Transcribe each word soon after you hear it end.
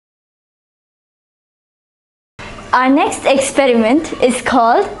Our next experiment is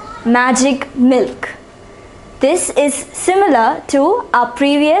called magic milk. This is similar to our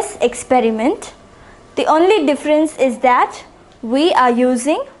previous experiment. The only difference is that we are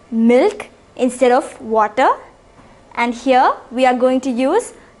using milk instead of water, and here we are going to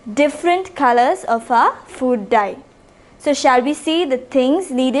use different colors of our food dye. So shall we see the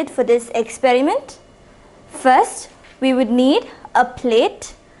things needed for this experiment? First, we would need a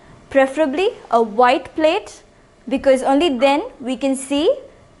plate, preferably a white plate, because only then we can see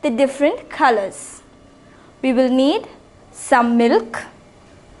the different colors. We will need some milk,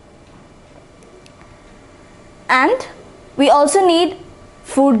 and we also need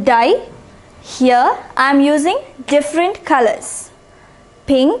food dye. Here I am using different colors: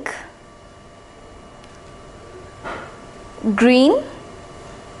 pink, green,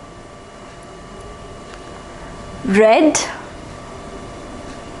 red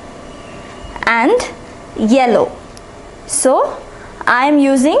and yellow. So I am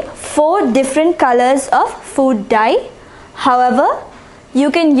using 4 different colors of food dye. However,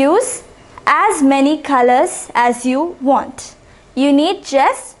 you can use as many colors as you want. You need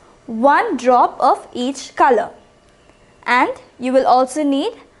just 1 drop of each color, and you will also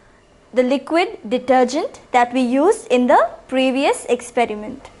need the liquid detergent that we used in the previous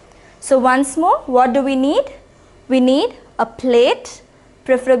experiment. So once more, what do we need? We need a plate,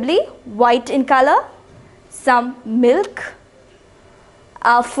 preferably white in color, some milk,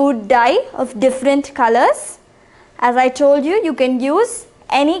 our food dye of different colors. As I told you, you can use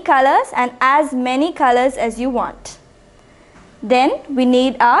any colors and as many colors as you want. Then we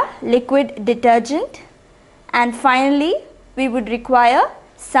need our liquid detergent, and finally we would require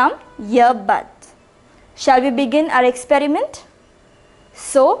some earbuds. Shall we begin our experiment?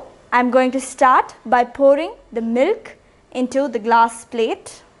 So I am going to start by pouring the milk into the glass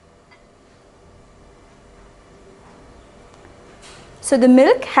plate. So the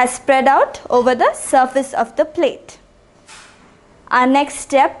milk has spread out over the surface of the plate. Our next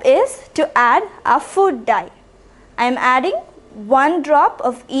step is to add our food dye. I am adding 1 drop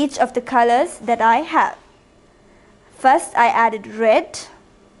of each of the colors that I have. First I added red,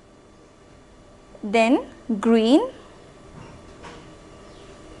 then green,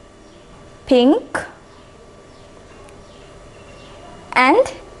 pink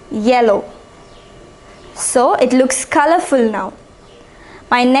and yellow. So it looks colorful now.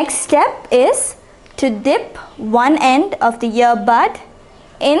 My next step is to dip one end of the earbud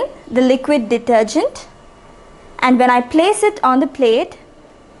in the liquid detergent, and when I place it on the plate,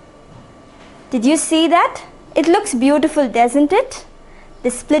 did you see that? It looks beautiful, doesn't it?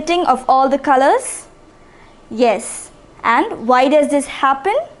 The splitting of all the colors. Yes, and why does this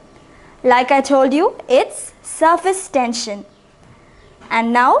happen? Like I told you, it's surface tension.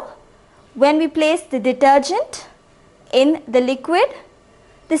 And now when we place the detergent in the liquid,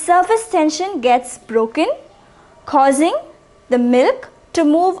 the surface tension gets broken, causing the milk to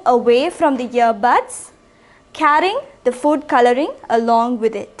move away from the earbuds, carrying the food coloring along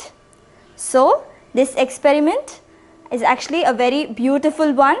with it. So this experiment is actually a very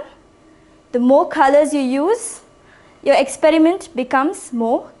beautiful one. The more colors you use, your experiment becomes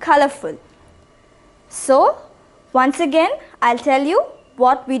more colorful. So once again, I'll tell you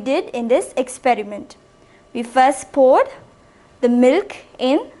what we did in this experiment. We first poured the milk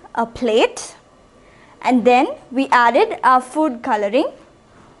in a plate, and then we added our food coloring,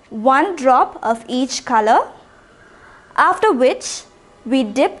 1 drop of each color, after which we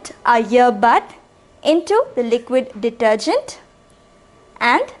dipped our earbud into the liquid detergent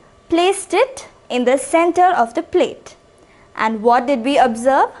and placed it in the center of the plate. And what did we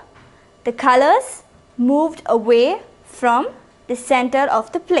observe? The colors moved away from the center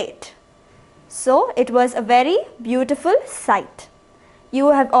of the plate. So it was a very beautiful sight. You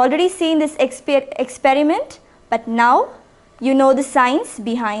have already seen this experiment, but now you know the science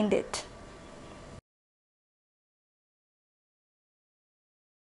behind it.